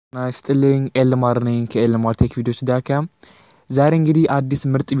ናይስጥልኝ elmar ነኝ ከelmar ቴክ ቪዲዮስ ዳካም ዛሬ እንግዲህ አዲስ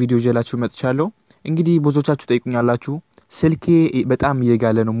ምርጥ ቪዲዮ ይዤላችሁ መጥቻለሁ። እንግዲህ ብዙዎቻችሁ ጠይቁኛላችሁ ስልኬ በጣም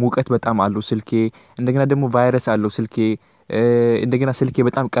እየጋለ ነው ሙቀት በጣም አለው ስልኬ እንደገና ደግሞ ቫይረስ አለው ስልኬ እንደገና ስልኬ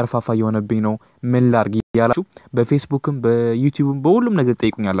በጣም ቀርፋፋ የሆነብኝ ነው ምን ላርግ ያላችሁ በፌስቡክም በዩቲዩብም በሁሉም ነገር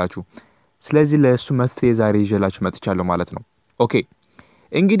ጠይቁኛላችሁ። ስለዚህ ለሱ መፍትሄ ዛሬ ይዤላችሁ መጥቻለሁ ማለት ነው። ኦኬ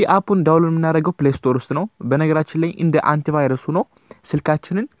እንግዲህ አፑን ዳውንሎድ የምናደርገው ፕሌይ ስቶር ውስጥ ነው። በነገራችን ላይ እንደ አንቲቫይረስ ሆኖ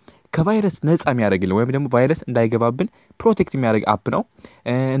ስልካችንን ከቫይረስ ነፃ የሚያደርግልን ወይም ደግሞ ቫይረስ እንዳይገባብን ፕሮቴክት የሚያደርግ አፕ ነው።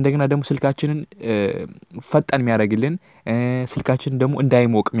 እንደገና ደግሞ ስልካችንን ፈጣን የሚያደርግልን ስልካችንን ደግሞ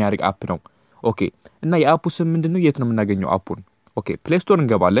እንዳይሞቅ የሚያደርግ አፕ ነው። ኦኬ እና የአፑ ስም ምንድነው? የት ነው የምናገኘው አፑን? ኦኬ ፕሌይ ስቶር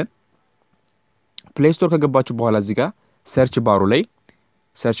እንገባለን። ፕሌይ ስቶር ከገባችሁ በኋላ እዚህ ጋር ሰርች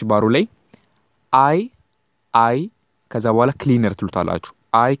ባሩ ላይ አይ ከዛ በኋላ ክሊነር ትሉታላችሁ።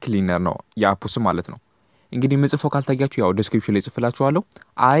 አይ ክሊነር ነው የአፑ ስም ማለት ነው። እንግዲህ ምጽፈው ካልታያችሁ ያው ዲስክሪፕሽን ላይ ጽፍላችኋለሁ።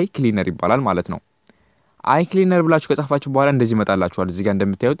 አይ ክሊነር ይባላል ማለት ነው። አይ ክሊነር ብላችሁ ከጻፋችሁ በኋላ እንደዚህ ይመጣላችኋል። እዚህ ጋር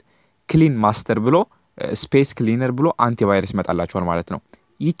እንደምታዩት ክሊን ማስተር ብሎ ስፔስ ክሊነር ብሎ አንቲቫይረስ ይመጣላችኋል ማለት ነው።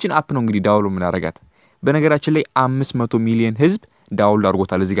 ይህችን አፕ ነው እንግዲህ ዳውንሎድ የምናደርጋት። በነገራችን ላይ 500 ሚሊዮን ህዝብ ዳውንሎድ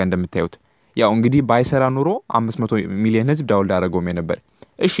አድርጎታል። እዚህ ጋር እንደምታዩት ያው እንግዲህ ባይሰራ ኑሮ 500 ሚሊዮን ህዝብ ዳውንሎድ አደረገው ነበር።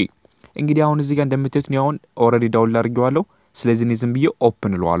 እሺ እንግዲህ አሁን እዚህ ጋር እንደምታዩት ነው አሁን ኦሬዲ ዳውንሎድ አድርጌዋለሁ። ስለዚህ እኔ ዝም ብዬ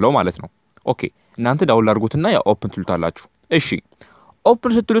ኦፕን እለዋለሁ ማለት ነው። ኦኬ እናንተ ዳውንሎድ አድርጉትና ያው ኦፕን ትሉታላችሁ። እሺ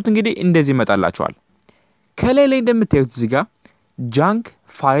ኦፕን ስትሉት እንግዲህ እንደዚህ ይመጣላችኋል። ከላይ ላይ እንደምታዩት እዚህ ጋር ጃንክ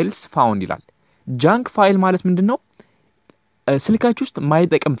ፋይልስ ፋውንድ ይላል። ጃንክ ፋይል ማለት ምንድነው? ስልካችሁ ውስጥ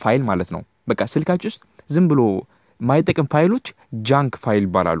ማይጠቅም ፋይል ማለት ነው። በቃ ስልካችሁ ውስጥ ዝም ብሎ ማይጠቅም ፋይሎች ጃንክ ፋይል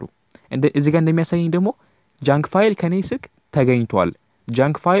ይባላሉ። እዚህ ጋር እንደሚያሳየኝ ደግሞ ጃንክ ፋይል ከኔ ስልክ ተገኝቷል።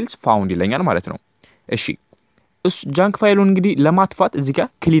 ጃንክ ፋይልስ ፋውንድ ይለኛል ማለት ነው። እሺ እሱ ጃንክ ፋይሉን እንግዲህ ለማጥፋት እዚህ ጋር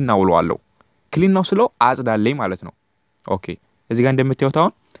ክሊን ነው ብለዋለሁ። ክሊን ነው ስለው አጽዳለኝ ማለት ነው። ኦኬ እዚህ ጋር እንደምታዩት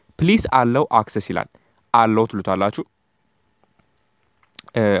አሁን ፕሊስ አለው አክሰስ ይላል። አለው ትሉታላችሁ።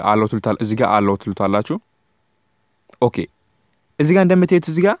 እዚህ ጋር አለው ትሉታላችሁ። ኦኬ እዚህ ጋር እንደምታዩት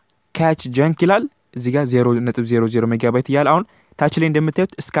እዚህ ጋር ካች ጃንክ ይላል። እዚህ ጋር 0.00 ሜጋባይት ይላል። አሁን ታች ላይ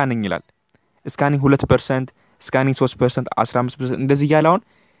እንደምታዩት ስካኒንግ ይላል። ስካኒንግ 2%፣ ስካኒንግ 3%፣ 15% እንደዚህ ይላል። አሁን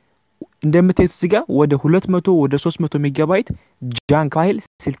እንደምታዩት እዚህ ጋር ወደ 200 ወደ 300 ሜጋባይት ጃንክ ፋይል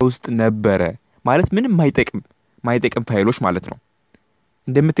ስልክ ውስጥ ነበረ ማለት ምንም ማይጠቅም ፋይሎች ማለት ነው።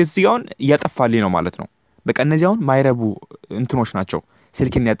 እንደምታዩት እዚህ ጋር አሁን ያጠፋልኝ ነው ማለት ነው። በቃ እነዚህ አሁን ማይረቡ እንትኖች ናቸው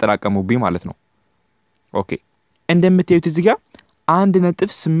ስልክን ያጠራቀሙብኝ ማለት ነው። ኦኬ እንደምታዩት እዚህ ጋር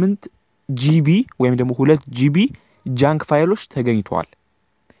 1.8 ጂቢ ወይም ደግሞ 2 ጂቢ ጃንክ ፋይሎች ተገኝተዋል።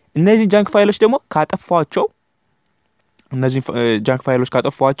 እነዚህ ጃንክ ፋይሎች ደግሞ ካጠፋቸው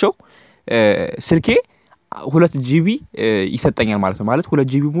ስልኬ 2 ጂቢ ይሰጠኛል ማለት ነው። ማለት 2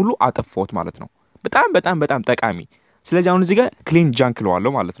 ጂቢ ሙሉ አጠፋሁት ማለት ነው። በጣም ጠቃሚ። ስለዚህ አሁን እዚህ ጋር ክሊን ጃንክ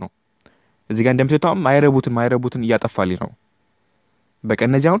ለዋለሁ ማለት ነው። እዚህ ጋር እንደምታዩት ማይረቡትን እያጠፋልኝ ነው። በቃ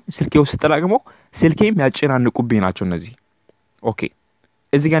እነዚህ አሁን ስልኬ ውስጥ ተጠራቅመው ስልኬም ያጨናንቁብኝ ናቸው እነዚህ። ኦኬ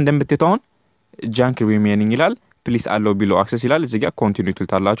እዚህ ጋር እንደምታዩት አሁን ጃንክ ሪሜኒንግ ይላል። ፕሊስ አለው ቢሎ አክሰስ ይላል። እዚህ ጋር ኮንቲኒው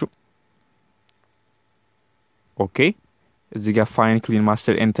ትሉታላችሁ። ኦኬ እዚህ ጋር ፋይን ክሊን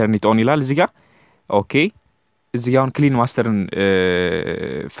ማስተር ኢንተርኔት ኦን ይላል። እዚህ ጋር ኦኬ እዚህ ጋር አሁን ክሊን ማስተርን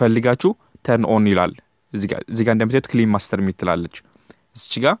ፈልጋችሁ ተርን ኦን ይላል። እዚህ ጋር እንደምታዩት ክሊን ማስተር የምትላለች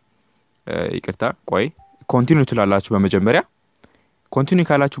እዚህ ጋር ይቅርታ ቆይ ኮንቲኒው ትላላችሁ። በመጀመሪያ ኮንቲኒው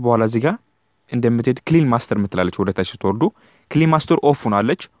ካላችሁ በኋላ እዚህ ጋር እንደምታዩት ክሊን ማስተር የምትላለች ወደ ታች ስትወርዱ ክሊን ማስተር ኦፍ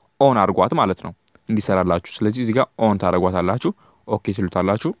ሆናለች። ኦን አድርጓት ማለት ነው እንዲሰራላችሁ። ስለዚህ እዚህ ጋር ኦን ታደርጓታላችሁ። ኦኬ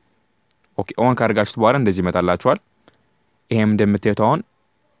ትሉታላችሁ። ኦኬ ኦን ካደርጋችሁት በኋላ እንደዚህ ይመጣላችኋል። ይሄም እንደምታዩት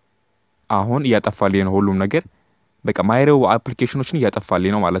አሁን እያጠፋልኝ ነው ሁሉም ነገር። በቃ ማይረቡ አፕሊኬሽኖችን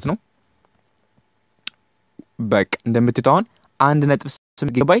እያጠፋልኝ ነው ማለት ነው። በቃ እንደምታዩት አሁን 1.8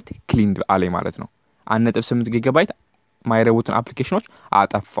 ጊጋባይት ክሊን አለኝ ማለት ነው። 1.8 ጊጋባይት ማይረቡትን አፕሊኬሽኖች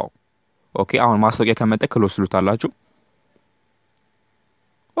አጠፋው። ኦኬ አሁን ማስታወቂያ ከመጣ ክሎዝ ትሉታላችሁ።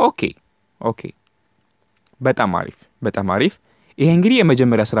 ኦኬ በጣም አሪፍ። ይሄ እንግዲህ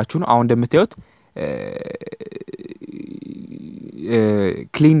የመጀመሪያ ስራችሁ ነው። አሁን እንደምታዩት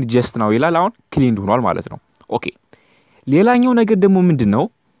ክሊን ጀስት ነው ይላል። አሁን ክሊን ሆኗል ማለት ነው። ኦኬ ሌላኛው ነገር ደግሞ ምንድነው?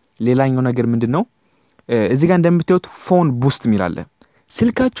 እዚህ ጋር እንደምታዩት ፎን ቡስት የሚላል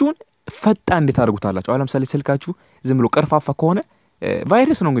ስልካችሁን ፈጣን እንዴት አድርጉታላችሁ? አሁን ለምሳሌ ስልካችሁ ዝም ብሎ ቀርፋፋ ከሆነ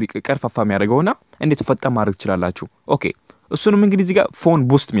ቫይረስ ነው እንግዲህ ቀርፋፋ የሚያደርገውና እንዴት ፈጣን ማድረግ ትችላላችሁ? ኦኬ እሱንም እንግዲህ እዚህ ጋር ፎን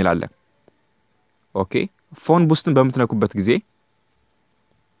ቡስት የሚላል። ኦኬ ፎን ቡስትን በምትነኩበት ጊዜ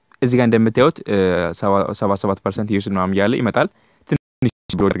እዚህ ጋር እንደምታዩት 77% ዩዝ ነው ያለ ይመጣል። ትንሽ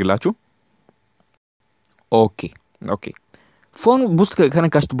ብሎ ያደርግላችሁ። ኦኬ ፎን ቡስት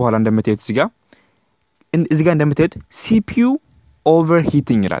ከነካችሁት በኋላ እንደምታዩት እዚህ ጋር እንደምታዩት ሲፒዩ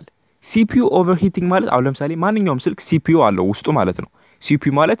ኦቨርሂቲንግ ይላል። ሲፒዩ ኦቨርሂቲንግ ማለት አሁን ለምሳሌ ማንኛውም ስልክ ሲፒዩ አለው ውስጡ ማለት ነው።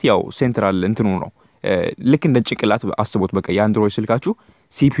 ሲፒዩ ማለት ያው ሴንትራል እንትኑ ነው። ልክ እንደ ጭንቅላት አስቦት በቃ የአንድሮይድ ስልካችሁ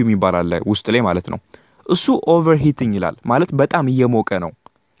ሲፒዩ የሚባል አለ ውስጥ ላይ ማለት ነው። እሱ ኦቨርሂቲንግ ይላል ማለት በጣም እየሞቀ ነው።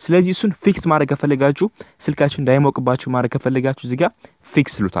 ስለዚህ እሱን ፊክስ ማድረግ ከፈለጋችሁ ስልካችሁ እንዳይሞቅባችሁ ማድረግ ከፈለጋችሁ እዚህ ጋር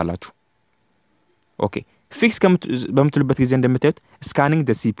ፊክስ ትሉታላችሁ። ኦኬ ፊክስ በምትሉበት ጊዜ እንደምታዩት ስካኒንግ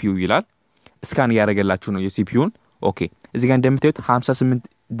ደ ሲፒዩ ይላል። ስካን እያደረገላችሁ ነው የሲፒዩን። ኦኬ እዚህ ጋር እንደምታዩት 58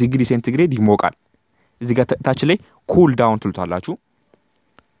 ዲግሪ ሴንቲግሬድ ይሞቃል። እዚህ ጋር ታች ላይ ኩል ዳውን ትሉታላችሁ።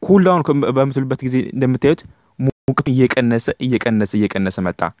 ኩል ዳውን በምትሉበት ጊዜ እንደምታዩት ሙቀቱ እየቀነሰ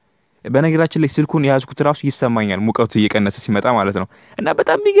መጣ። በነገራችን ላይ ስልኩን የያዝኩት ራሱ ይሰማኛል ሙቀቱ እየቀነሰ ሲመጣ ማለት ነው። እና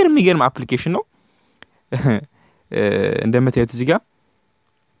በጣም የሚገርም አፕሊኬሽን ነው። እንደምታዩት እዚህ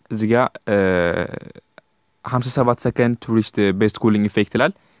ጋር 57 ሰከንድ ቱ ሪች ቤስት ኩሊንግ ኢፌክት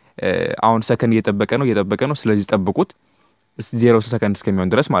ይላል። አሁን ሰከንድ እየጠበቀ ነው። ስለዚህ ጠብቁት 0 ሰከንድ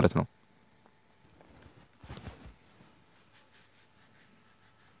እስከሚሆን ድረስ ማለት ነው።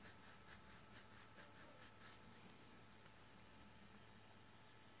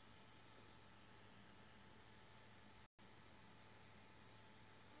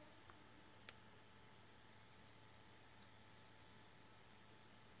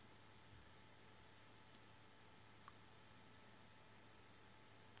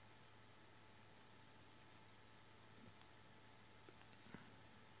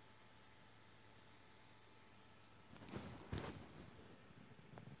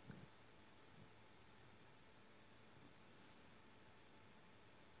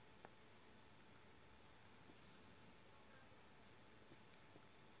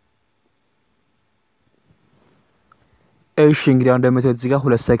 እሺ እንግዲህ አሁን እንደምታዩት እዚህ ጋር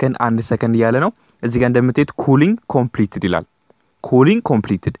 2 ሰከንድ 1 ሰከንድ እያለ ነው። እዚህ ጋር እንደምታዩት ኩሊንግ ኮምፕሊትድ ይላል። ኩሊንግ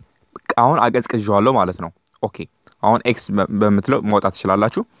ኮምፕሊትድ አሁን አቀዝቅዣዋለሁ ማለት ነው። ኦኬ አሁን ኤክስ በምትለው ማውጣት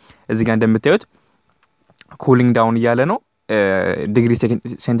ትችላላችሁ። እዚህ ጋር እንደምታዩት ኩሊንግ ዳውን እያለ ነው። ዲግሪ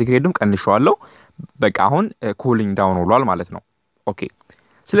ሴንቲግሬድም ቀንሼዋለሁ። በቃ አሁን ኩሊንግ ዳውን ሆኗል ማለት ነው። ኦኬ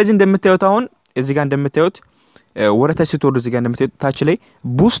ስለዚህ እንደምታዩት አሁን እዚህ ጋር እንደምታዩት ወረታች ስትወርዱ እዚህ ጋር እንደምታዩት ታች ላይ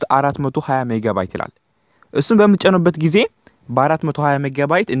ቡስት 420 ሜጋባይት ይላል። እሱን በምትጨኑበት ጊዜ በ420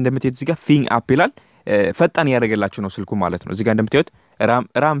 ሜጋባይት እንደምታዩት እዚህ ጋር ፊንግ አፕ ይላል። ፈጣን ያደርገላችሁ ነው ስልኩ ማለት ነው። እዚህ ጋር እንደምታዩት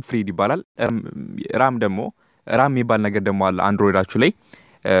ራም ፍሪድ ይባላል። ራም የሚባል ነገር ደግሞ አለ አንድሮይዳችሁ ላይ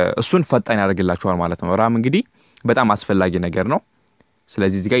እሱን ፈጣን ያደርግላችኋል ማለት ነው። ራም እንግዲህ በጣም አስፈላጊ ነገር ነው።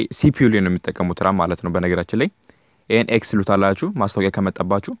 ስለዚህ እዚህ ጋር ሲፒዩ ላይ ነው የሚጠቀሙት ራም ማለት ነው። በነገራችን ላይ ይሄን ኤክስ ሉታላችሁ ማስታወቂያ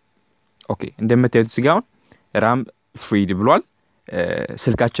ከመጣባችሁ። ኦኬ እንደምታዩት እዚህ ጋር አሁን ራም ፍሪድ ብሏል።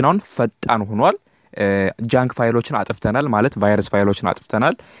 ስልካችን አሁን ፈጣን ሆኗል። ጃንክ ፋይሎችን አጥፍተናል ማለት ቫይረስ ፋይሎችን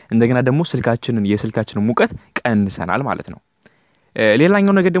አጥፍተናል። እንደገና ደግሞ የስልካችንን ሙቀት ቀንሰናል ማለት ነው።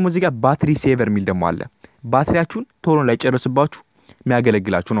 ሌላኛው ነገር ደግሞ እዚህ ጋር ባትሪ ሴቨር የሚል ደግሞ አለ። ባትሪያችሁን ቶሎ ላይ ጨርስባችሁ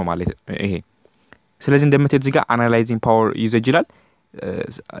የሚያገለግላችሁ ነው ማለት ይሄ። ስለዚህ እንደምታዩት እዚህ ጋር አናላይዚንግ ፓወር ዩዜጅ ይላል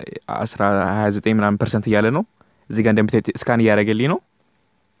 29% እያለ ነው። እዚህ ጋር እንደምታዩት ስካን እያደረገልኝ ነው።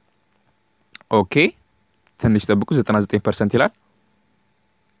 ኦኬ ትንሽ ጠብቁ 99% ይላል።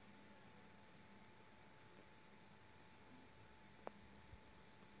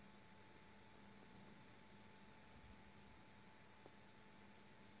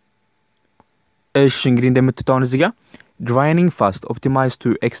 እሺ እንግዲህ እንደምትታውን እዚህ ጋር ድራይኒንግ ፋስት ኦፕቲማይዝ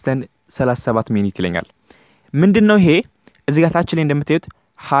ቱ ኤክስተንድ 37 ሚኒት ይለኛል። ምንድነው ይሄ? እዚህ ጋር ታች ላይ እንደምታዩት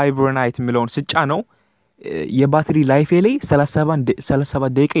ሃይብርናይት የሚለውን ስጫ ነው የባትሪ ላይፌ ላይ 37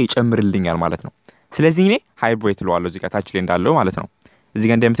 ደቂቃ ይጨምርልኛል ማለት ነው። ስለዚህ እኔ ሃይብሬት እለዋለሁ እዚህ ጋር ታች ላይ እንዳለው ማለት ነው። እዚህ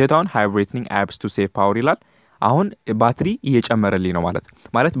ጋር እንደምታዩት አሁን ሃይብሬቲንግ አፕስ ቱ ሴቭ ፓወር ይላል። አሁን ባትሪ እየጨመረልኝ ነው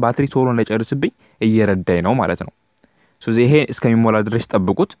ማለት ባትሪ ቶሎ እንዳይጨርስብኝ እየረዳኝ ነው ማለት ነው። ስለዚህ ይሄ እስከሚሞላ ድረስ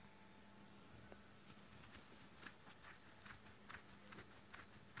ጠብቁት።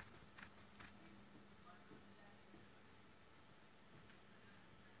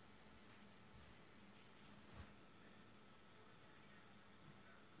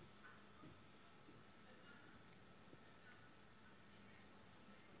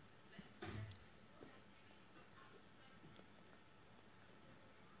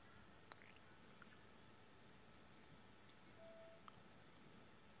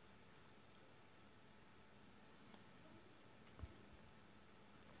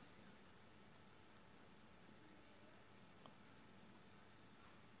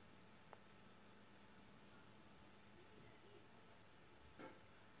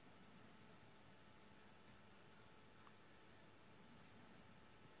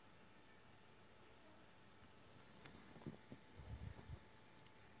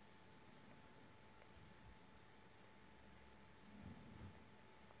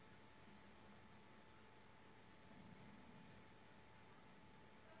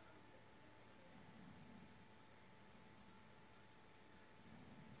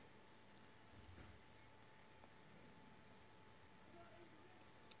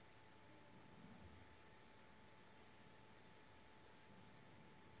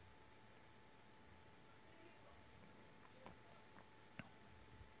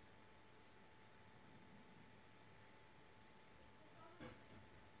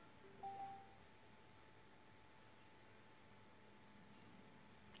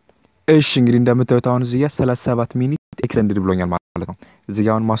 እሺ እንግዲህ እንደምታዩት አሁን እዚህ ጋር 37 ሚኒት ኤክስቴንድድ ብሎኛል ማለት ነው። እዚህ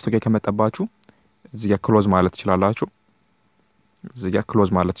ጋር አሁን ማስታወቂያ ከመጣባችሁ እዚህ ጋር ክሎዝ ማለት ትችላላችሁ። እዚህ ጋር ክሎዝ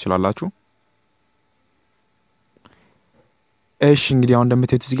ማለት ትችላላችሁ። እሺ እንግዲህ አሁን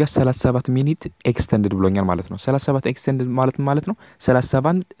እንደምታዩት እዚህ ጋር 37 ሚኒት ኤክስቴንድድ ብሎኛል ማለት ነው። 37 ኤክስቴንድድ ማለት ነው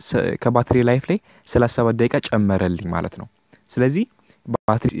 37 ከባትሪ ላይፍ ላይ 37 ደቂቃ ጨመረልኝ ማለት ነው። ስለዚህ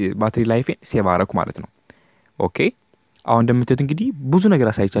ባትሪ ላይፌን ሴቭ አደረኩ ማለት ነው። ኦኬ አሁን እንደምታዩት እንግዲህ ብዙ ነገር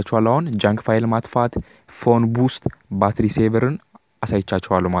አሳይቻችኋለሁ። አሁን ጃንክ ፋይል ማጥፋት፣ ፎን ቡስት፣ ባትሪ ሴቨርን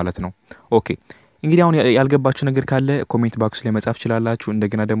አሳይቻችኋለሁ ማለት ነው። ኦኬ እንግዲህ አሁን ያልገባችሁ ነገር ካለ ኮሜንት ባክስ ላይ መጻፍ ትችላላችሁ።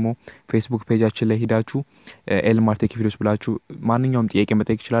 እንደገና ደግሞ ፌስቡክ ፔጃችን ላይ ሄዳችሁ ኤልማር ቴክ ቪዲዮስ ብላችሁ ማንኛውም ጥያቄ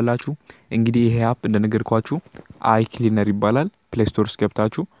መጠየቅ ትችላላችሁ። እንግዲህ ይሄ አፕ እንደነገርኳችሁ አይክሊነር ይባላል። ፕሌይ ስቶር ውስጥ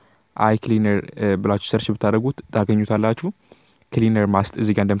ገብታችሁ አይክሊነር ብላችሁ ሰርች ብታደርጉት ታገኙታላችሁ። ክሊነር ማስተር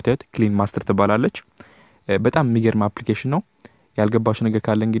እዚህ ጋር እንደምታዩት ክሊን ማስተር ትባላለች። በጣም የሚገርም አፕሊኬሽን ነው። ያልገባችሁ ነገር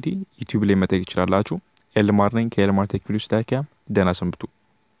ካለ እንግዲህ ዩቲዩብ ላይ መጠየቅ ትችላላችሁ። ኤልማር ነኝ ከኤልማር ቴክ ቪዲዮስ። ደህና ሰንብቱ።